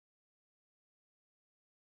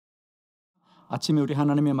아침에 우리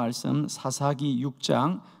하나님의 말씀 사사기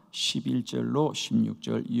 6장 11절로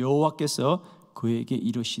 16절 여호와께서 그에게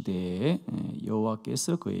이르시되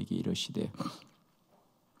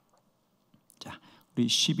자, 우리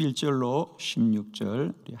 11절로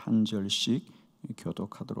 16절 우리 한 절씩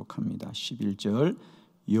교독하도록 합니다. 11절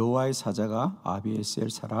여호와의 사자가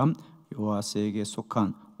아비에셀 사람 요아스에게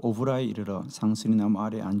속한 오브라에 이르러 상스리 나무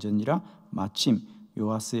아래 앉으니라. 마침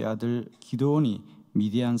요아스의 아들 기드온이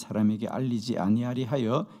미디안 사람에게 알리지 아니하리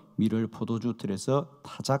하여 밀을 포도주 틀에서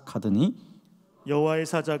타작하더니 여호와의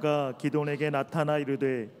사자가 기드온에게 나타나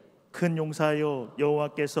이르되 큰 용사여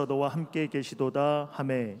여호와께서 너와 함께 계시도다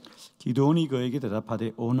하매 기드온이 그에게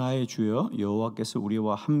대답하되 오 나의 주여 여호와께서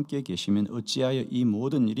우리와 함께 계시면 어찌하여 이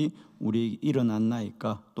모든 일이 우리에게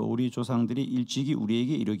일어났나이까. 또 우리 조상들이 일찍이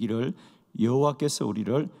우리에게 이르기를 여호와께서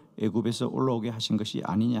우리를 애굽에서 올라오게 하신 것이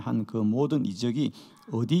아니냐 한 그 모든 이적이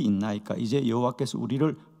어디 있나이까. 이제 여호와께서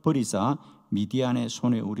우리를 버리사 미디안의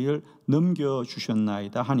손에 우리를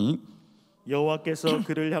넘겨주셨나이다 하니 여호와께서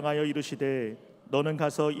그를 향하여 이르시되 너는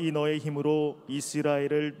가서 이 너의 힘으로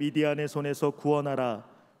이스라엘을 미디안의 손에서 구원하라.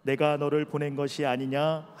 내가 너를 보낸 것이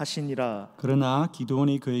아니냐 하시니라. 그러나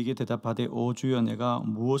기드온이 그에게 대답하되 오 주여 내가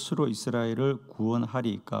무엇으로 이스라엘을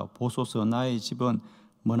구원하리까. 보소서 나의 집은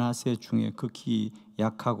므낫세 중에 극히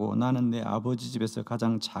약하고 나는 내 아버지 집에서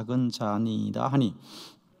가장 작은 자니이다 하니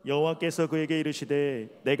여호와께서 그에게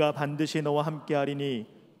이르시되 내가 반드시 너와 함께하리니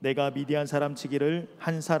내가 미디안 사람 치기를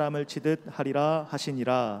한 사람을 치듯 하리라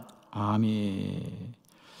하시니라. 아멘.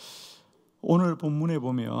 오늘 본문에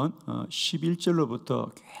보면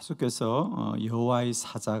 11절로부터 계속해서 여호와의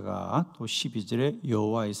사자가, 또 12절에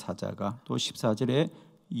여호와의 사자가, 또 14절에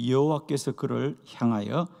여호와께서 그를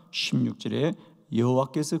향하여, 16절에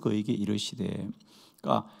여호와께서 그에게 이르시되,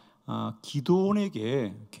 그러니까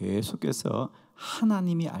기드온에게 계속해서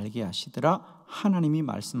하나님이 알게 하시더라, 하나님이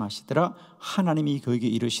말씀하시더라, 하나님이 그에게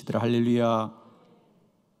이르시더라. 할렐루야.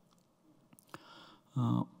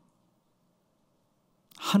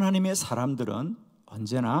 하나님의 사람들은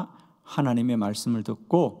언제나 하나님의 말씀을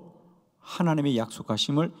듣고 하나님의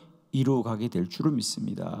약속하심을 이루어가게 될 줄을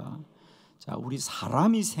믿습니다. 자, 우리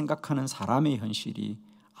사람이 생각하는 사람의 현실이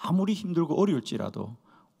아무리 힘들고 어려울지라도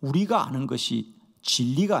우리가 아는 것이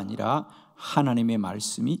진리가 아니라 하나님의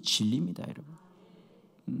말씀이 진리입니다,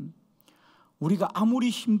 여러분. 우리가 아무리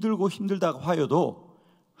힘들고 힘들다고 하여도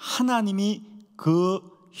하나님이 그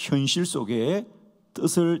현실 속에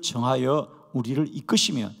뜻을 정하여 우리를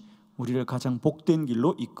이끄시면 우리를 가장 복된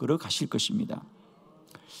길로 이끌어 가실 것입니다.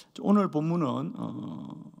 오늘 본문은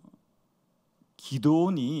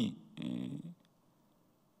기드온이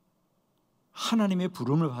하나님의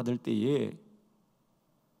부름을 받을 때에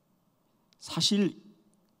사실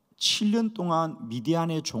 7년 동안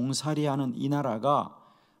미디안에 종살이하는 이 나라가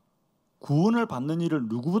구원을 받는 일을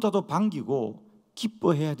누구보다도 반기고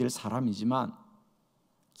기뻐해야 될 사람이지만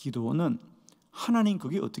기드온은 하나님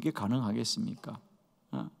그게 어떻게 가능하겠습니까?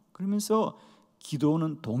 그러면서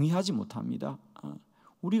기드온은 동의하지 못합니다.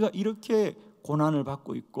 우리가 이렇게 고난을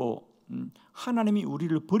받고 있고 하나님이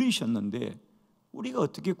우리를 버리셨는데 우리가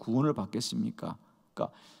어떻게 구원을 받겠습니까?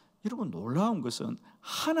 그러니까 여러분, 놀라운 것은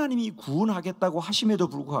하나님이 구원하겠다고 하심에도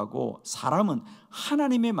불구하고 사람은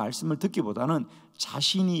하나님의 말씀을 듣기보다는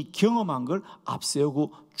자신이 경험한 걸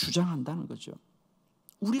앞세우고 주장한다는 거죠.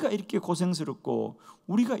 우리가 이렇게 고생스럽고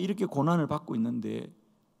우리가 이렇게 고난을 받고 있는데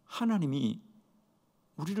하나님이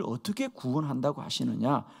우리를 어떻게 구원한다고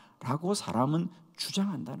하시느냐라고 사람은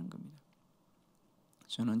주장한다는 겁니다.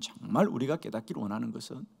 저는 정말 우리가 깨닫기를 원하는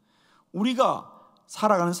것은 우리가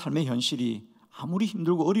살아가는 삶의 현실이 아무리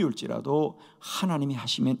힘들고 어려울지라도 하나님이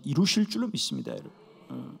하시면 이루실 줄로 믿습니다,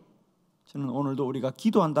 여러분. 저는 오늘도 우리가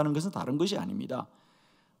기도한다는 것은 다른 것이 아닙니다.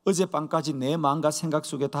 어젯밤까지 내 마음과 생각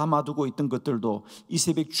속에 담아두고 있던 것들도 이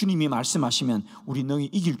새벽 주님이 말씀하시면 우리 능히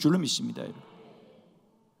이길 줄로 믿습니다, 여러분.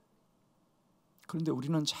 그런데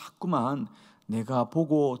우리는 자꾸만 내가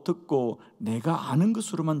보고 듣고 내가 아는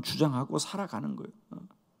것으로만 주장하고 살아가는 거예요.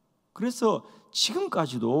 그래서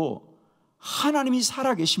지금까지도 하나님이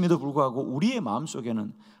살아계심에도 불구하고 우리의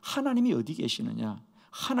마음속에는 하나님이 어디 계시느냐,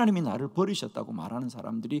 하나님이 나를 버리셨다고 말하는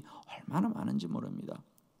사람들이 얼마나 많은지 모릅니다.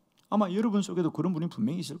 아마 여러분 속에도 그런 분이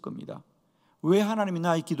분명히 있을 겁니다. 왜 하나님이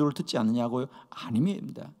나의 기도를 듣지 않느냐고요?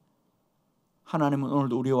 아닙니다. 하나님은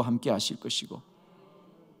오늘도 우리와 함께 하실 것이고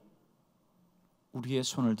우리의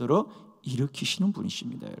손을 들어 일으키시는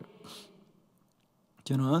분이십니다, 여러분.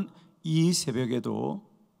 저는 이 새벽에도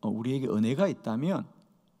우리에게 은혜가 있다면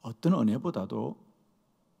어떤 은혜보다도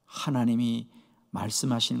하나님이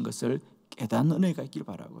말씀하시는 것을 깨닫는 은혜가 있길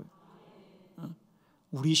바라고요.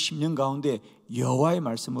 우리 심령 가운데 여호와의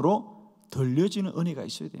말씀으로 들려지는 은혜가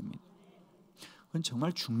있어야 됩니다. 그건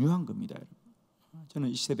정말 중요한 겁니다, 여러분. 저는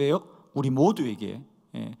이 새벽 우리 모두에게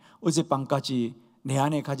어젯밤까지 내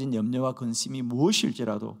안에 가진 염려와 근심이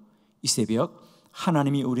무엇일지라도 이 새벽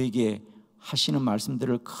하나님이 우리에게 하시는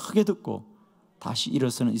말씀들을 크게 듣고 다시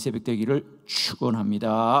일어서는 이 새벽 되기를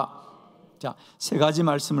축원합니다. 자, 세 가지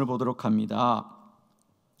말씀을 보도록 합니다.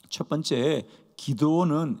 첫 번째,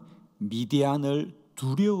 기드온은 미디안을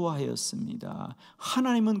두려워하였습니다.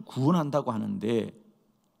 하나님은 구원한다고 하는데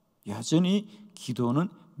여전히 기드온은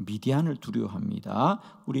미디안을 두려워합니다.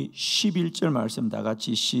 우리 11절 말씀 다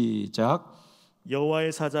같이 시작.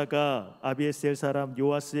 여호와의 사자가 아비에셀 사람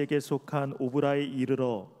요아스에게 속한 오브라에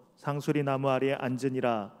이르러 상수리 나무 아래에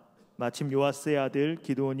앉으니라. 마침 요아스의 아들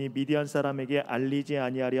기드온이 미디안 사람에게 알리지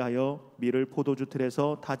아니하려 하여 밀을 포도주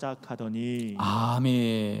틀에서 타작하더니.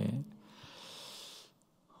 아멘.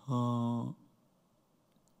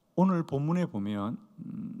 오늘 본문에 보면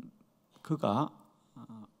그가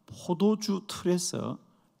포도주 틀에서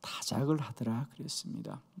타작을 하더라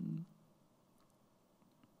그랬습니다.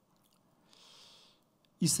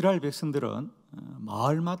 이스라엘 백성들은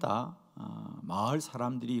마을마다 마을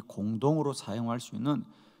사람들이 공동으로 사용할 수 있는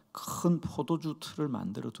큰 포도주 틀을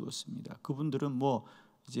만들어 두었습니다. 그분들은 뭐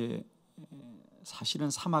이제 사실은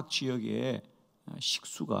사막 지역에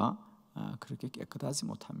식수가 그렇게 깨끗하지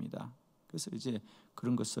못합니다. 그래서 이제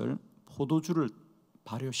그런 것을 포도주를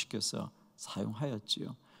발효시켜서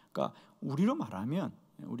사용하였지요. 그러니까 우리로 말하면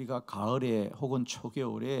우리가 가을에 혹은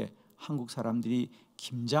초겨울에 한국 사람들이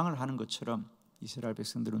김장을 하는 것처럼 이스라엘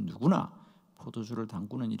백성들은 누구나 포도주를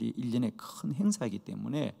담그는 일이 1년의 큰 행사이기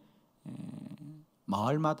때문에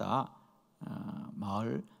마을마다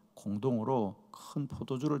마을 공동으로 큰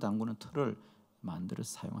포도주를 담그는 틀을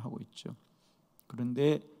만들어서 사용하고 있죠.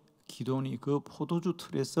 그런데 기드온이 그 포도주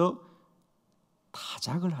틀에서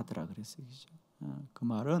타작을 하더라 그랬어요. 그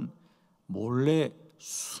말은 몰래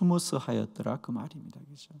숨어서 하였더라 그 말입니다.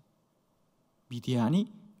 그죠?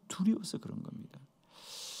 미디안이 두려워서 그런 겁니다.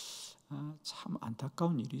 참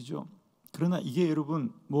안타까운 일이죠. 그러나 이게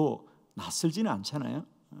여러분 뭐 낯설지는 않잖아요.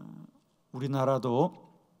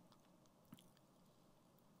 우리나라도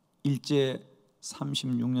일제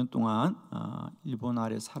 36년 동안 일본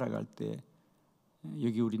아래 살아갈 때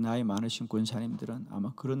여기 우리 나이 많으신 권사님들은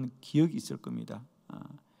아마 그런 기억이 있을 겁니다.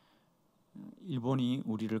 일본이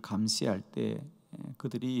우리를 감시할 때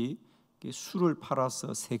그들이 술을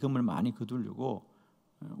팔아서 세금을 많이 거두려고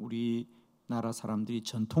우리나라 사람들이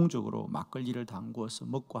전통적으로 막걸리를 담궈서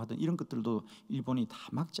먹고 하던 이런 것들도 일본이 다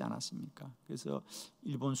막지 않았습니까? 그래서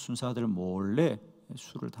일본 순사들 몰래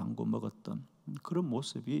술을 담궈 먹었던 그런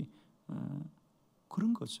모습이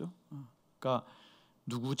그런 거죠. 그러니까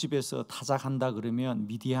누구 집에서 타작한다 그러면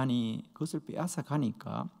미디안이 그것을 빼앗아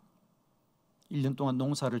가니까 1년 동안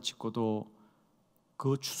농사를 짓고도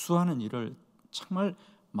그 추수하는 일을 정말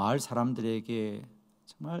마을 사람들에게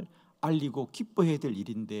정말 알리고 기뻐해야 될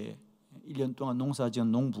일인데 1년 동안 농사지은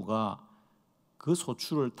농부가 그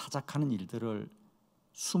소출을 타작하는 일들을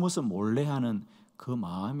숨어서 몰래 하는 그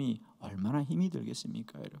마음이 얼마나 힘이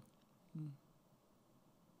들겠습니까, 여러분?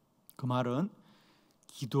 그 말은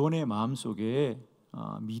기드온의 마음속에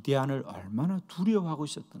미디안을 얼마나 두려워하고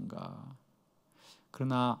있었던가.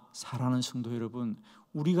 그러나 사랑하는 성도 여러분,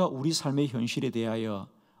 우리가 우리 삶의 현실에 대하여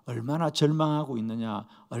얼마나 절망하고 있느냐,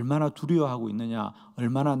 얼마나 두려워하고 있느냐,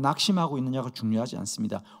 얼마나 낙심하고 있느냐가 중요하지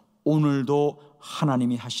않습니다. 오늘도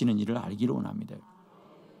하나님이 하시는 일을 알기를 원합니다.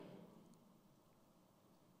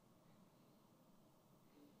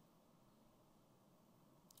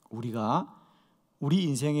 우리가 우리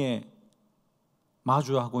인생에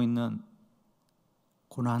마주하고 있는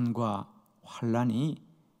고난과 환난이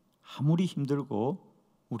아무리 힘들고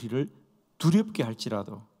우리를 두렵게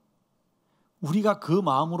할지라도 우리가 그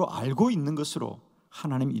마음으로 알고 있는 것으로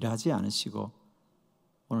하나님 일하지 않으시고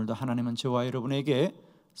오늘도 하나님은 저와 여러분에게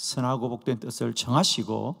선하고 복된 뜻을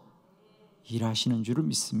정하시고 일하시는 줄을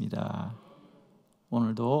믿습니다.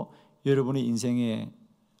 오늘도 여러분의 인생에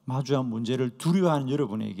마주한 문제를 두려워하는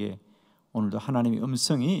여러분에게 오늘도 하나님의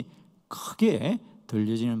음성이 크게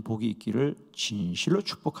들려지는 복이 있기를 진실로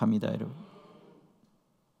축복합니다, 여러분.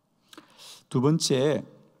 두 번째,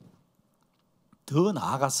 더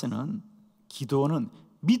나아가서는 기드온은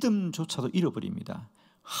믿음조차도 잃어버립니다.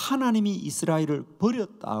 하나님이 이스라엘을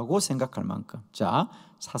버렸다고 생각할 만큼. 자,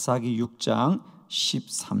 사사기 6장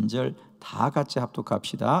 13절 다 같이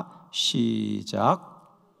합독합시다.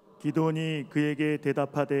 시작. 기드온이 그에게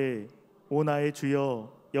대답하되 오 나의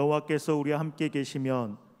주여 여호와께서 우리와 함께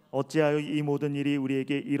계시면 어찌하여 이 모든 일이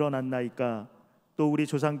우리에게 일어났나이까? 또 우리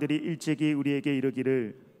조상들이 일찍이 우리에게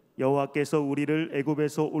이르기를 여호와께서 우리를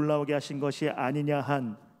애굽에서 올라오게 하신 것이 아니냐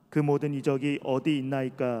한 그 모든 이적이 어디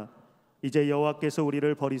있나이까? 이제 여호와께서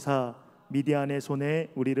우리를 버리사 미디안의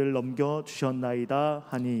손에 우리를 넘겨 주셨나이다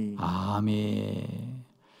하니. 아멘.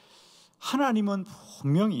 하나님은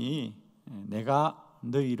분명히 내가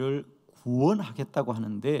너희를 구원하겠다고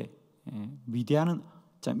하는데, 미디안은,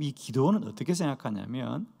 이 기도는 어떻게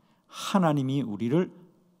생각하냐면 하나님이 우리를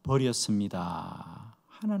버렸습니다.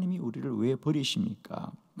 하나님이 우리를 왜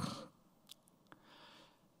버리십니까?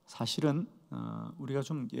 사실은 우리가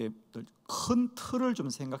좀 큰 틀을 좀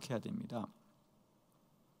생각해야 됩니다.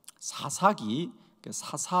 사사기의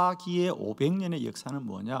 500년의 역사는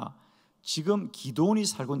뭐냐? 지금 기드온이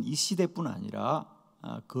살고 있는 이 시대뿐 아니라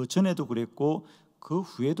그 전에도 그랬고 그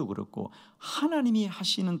후에도 그렇고 하나님이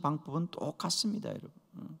하시는 방법은 똑같습니다, 여러분.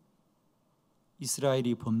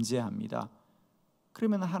 이스라엘이 범죄합니다.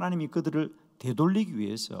 그러면 하나님이 그들을 되돌리기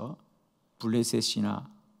위해서 블레셋이나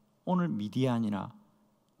오늘 미디안이나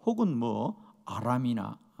혹은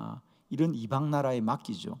아람이나 이런 이방 나라에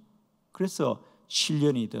맡기죠. 그래서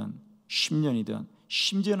 7년이든 10년이든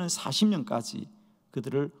심지어는 40년까지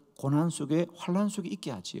그들을 고난 속에, 환난 속에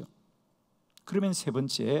있게 하지요. 그러면 세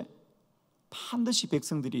번째, 반드시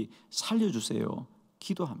백성들이 살려주세요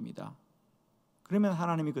기도합니다. 그러면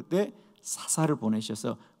하나님이 그때 사사를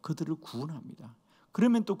보내셔서 그들을 구원합니다.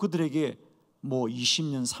 그러면 또 그들에게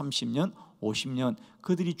 20년, 30년, 50년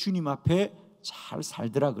그들이 주님 앞에 잘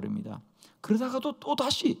살더라 그럽니다. 그러다가도 또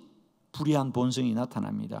다시 불의한 본성이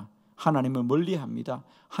나타납니다. 하나님을 멀리합니다.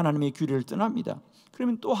 하나님의 규례를 떠납니다.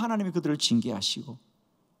 그러면 또 하나님이 그들을 징계하시고,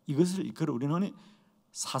 이것을 우리는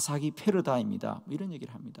사사기 패러다임이다 이런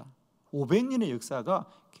얘기를 합니다. 500년의 역사가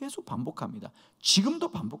계속 반복합니다.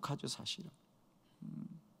 지금도 반복하죠, 사실은.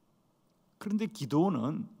 그런데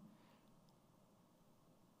기도는,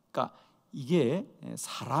 그러니까 이게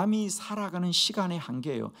사람이 살아가는 시간의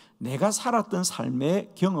한계예요. 내가 살았던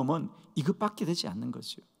삶의 경험은 이것밖에 되지 않는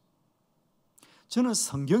거죠. 저는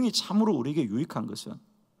성경이 참으로 우리에게 유익한 것은,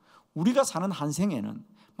 우리가 사는 한 생에는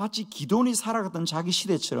마치 기드온이 살아갔던 자기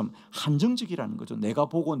시대처럼 한정적이라는 거죠. 내가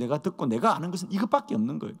보고 내가 듣고 내가 아는 것은 이것밖에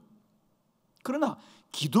없는 거예요. 그러나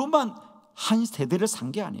기도만 한 세대를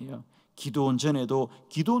산 게 아니에요. 기도원 전에도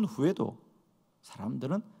기도원 후에도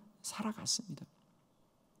사람들은 살아갔습니다.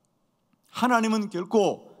 하나님은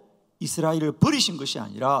결코 이스라엘을 버리신 것이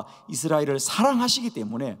아니라 이스라엘을 사랑하시기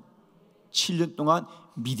때문에 7년 동안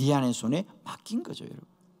미디안의 손에 맡긴 거죠, 여러분.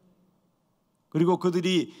 그리고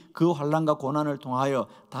그들이 그 환난과 고난을 통하여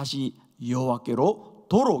다시 여호와께로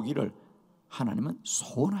돌아오기를 하나님은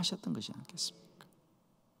소원하셨던 것이 아니겠습니까?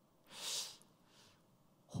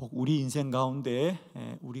 혹 우리 인생 가운데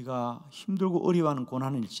우리가 힘들고 어려워하는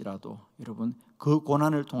고난일지라도 여러분, 그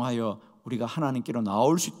고난을 통하여 우리가 하나님께로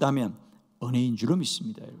나올 수 있다면 은혜인 줄로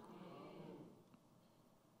믿습니다, 여러분.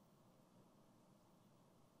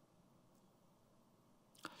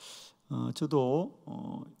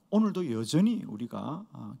 저도 오늘도 여전히 우리가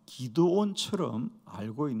기도원처럼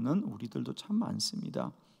알고 있는 우리들도 참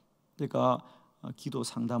많습니다. 제가 기도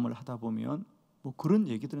상담을 하다 보면 그런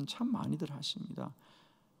얘기들은 참 많이들 하십니다.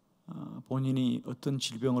 본인이 어떤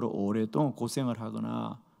질병으로 오랫동안 고생을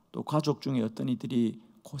하거나 또 가족 중에 어떤 이들이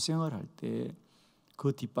고생을 할 때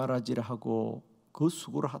그 뒷바라지를 하고 그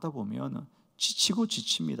수고를 하다 보면 지치고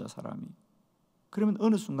지칩니다, 사람이. 그러면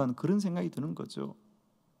어느 순간 그런 생각이 드는 거죠.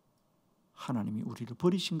 하나님이 우리를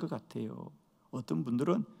버리신 것 같아요. 어떤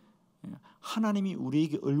분들은 하나님이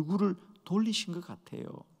우리에게 얼굴을 돌리신 것 같아요.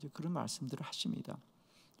 이제 그런 말씀들을 하십니다.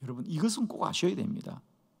 여러분, 이것은 꼭 아셔야 됩니다.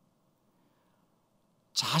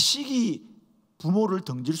 자식이 부모를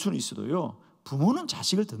등질 수는 있어도요, 부모는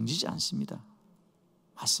자식을 등지지 않습니다.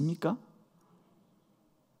 맞습니까?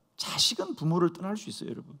 자식은 부모를 떠날 수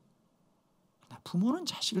있어요, 여러분. 부모는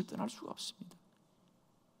자식을 떠날 수가 없습니다.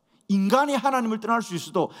 인간이 하나님을 떠날 수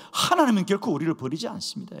있어도 하나님은 결코 우리를 버리지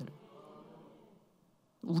않습니다, 여러분.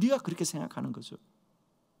 우리가 그렇게 생각하는 거죠.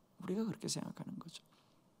 우리가 그렇게 생각하는 거죠.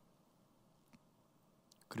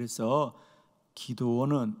 그래서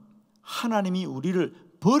기도원은 하나님이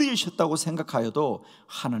우리를 버리셨다고 생각하여도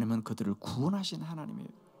하나님은 그들을 구원하신 하나님이에요.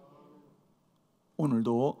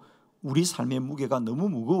 오늘도 우리 삶의 무게가 너무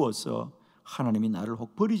무거워서 하나님이 나를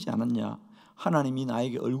혹 버리지 않았냐, 하나님이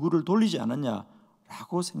나에게 얼굴을 돌리지 않았냐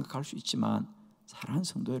라고 생각할 수 있지만, 사랑하는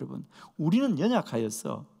성도 여러분, 우리는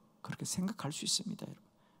연약하여서 그렇게 생각할 수 있습니다, 여러분.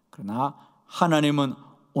 그러나 하나님은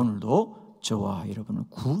오늘도 저와 여러분을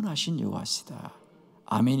구원하신 여호와시다.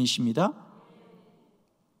 아멘이십니다.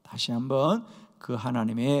 다시 한번 그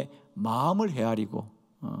하나님의 마음을 헤아리고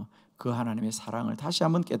그 하나님의 사랑을 다시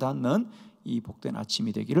한번 깨닫는 이 복된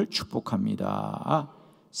아침이 되기를 축복합니다.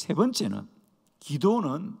 세 번째는,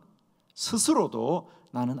 기도는 스스로도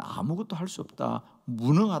나는 아무것도 할 수 없다,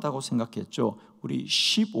 무능하다고 생각했죠. 우리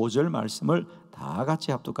 15절 말씀을 다 같이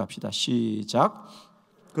합독합시다. 시작.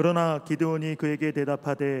 그러나 기드온이 그에게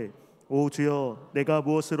대답하되 오 주여 내가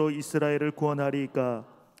무엇으로 이스라엘을 구원하리이까?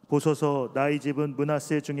 보소서 나의 집은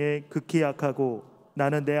므낫세 중에 극히 약하고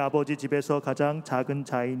나는 내 아버지 집에서 가장 작은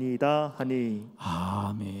자이니이다 하니.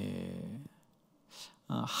 아멘.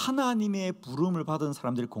 하나님의 부름을 받은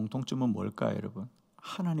사람들의 공통점은 뭘까요, 여러분?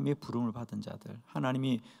 하나님의 부름을 받은 자들.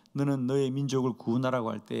 하나님이 너는 너의 민족을 구원하라고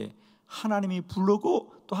할 때 하나님이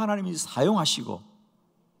부르고 또 하나님이 사용하시고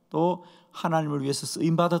또 하나님을 위해서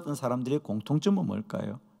쓰임받았던 사람들의 공통점은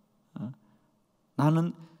뭘까요?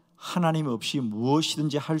 나는 하나님 없이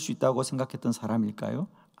무엇이든지 할 수 있다고 생각했던 사람일까요?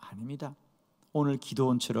 아닙니다. 오늘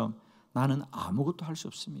기도원처럼 나는 아무것도 할 수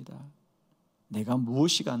없습니다. 내가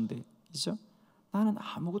무엇이 간대, 그죠? 나는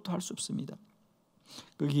아무것도 할 수 없습니다.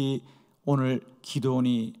 거기 오늘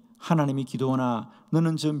기도원이 하나님이 기도원아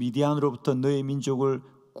너는 저 미디안으로부터 너의 민족을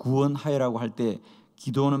구원하여라고 할 때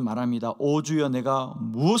기도원은 말합니다. 오 주여 내가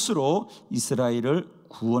무엇으로 이스라엘을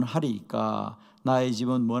구원하리이까? 나의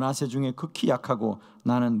집은 므낫세 중에 극히 약하고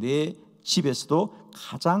나는 내 집에서도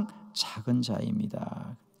가장 작은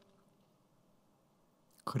자입니다.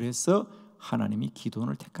 그래서 하나님이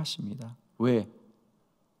기도원을 택하십니다. 왜?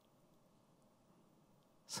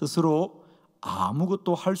 스스로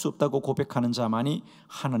아무것도 할 수 없다고 고백하는 자만이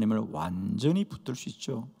하나님을 완전히 붙들 수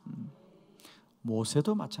있죠.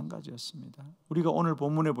 모세도 마찬가지였습니다. 우리가 오늘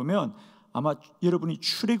본문에 보면 아마 여러분이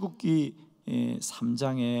출애굽기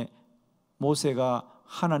 3장에 모세가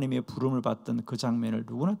하나님의 부름을 받던 그 장면을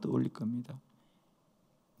누구나 떠올릴 겁니다.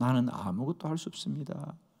 나는 아무것도 할 수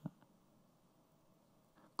없습니다.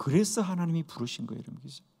 그래서 하나님이 부르신 거예요, 여러분.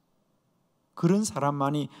 그런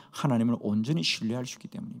사람만이 하나님을 온전히 신뢰할 수 있기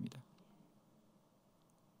때문입니다.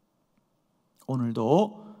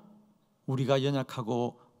 오늘도 우리가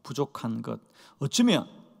연약하고 부족한 것, 어쩌면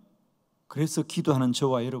그래서 기도하는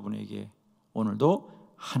저와 여러분에게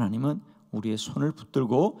오늘도 하나님은 우리의 손을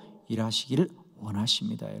붙들고 일하시기를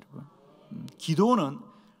원하십니다, 여러분. 기도는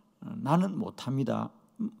나는 못합니다.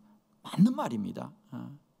 맞는 말입니다.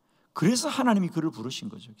 그래서 하나님이 그를 부르신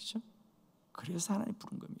거죠, 그렇죠? 그래서 하나님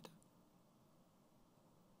부른 겁니다.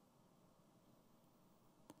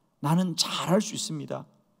 나는 잘할 수 있습니다.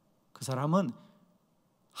 그 사람은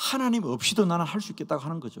하나님 없이도 나는 할 수 있겠다고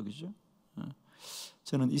하는 거죠, 그렇죠?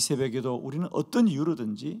 저는 이 새벽에도 우리는 어떤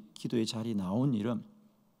이유로든지 기도의 자리에 나온 일은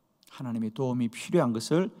하나님의 도움이 필요한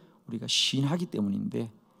것을 우리가 시인하기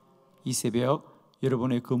때문인데 이 새벽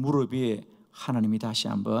여러분의 그 무릎 위에 하나님이 다시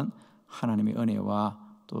한번 하나님의 은혜와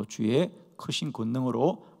또 주의 크신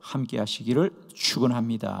권능으로 함께 하시기를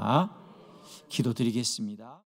축원합니다. 기도드리겠습니다.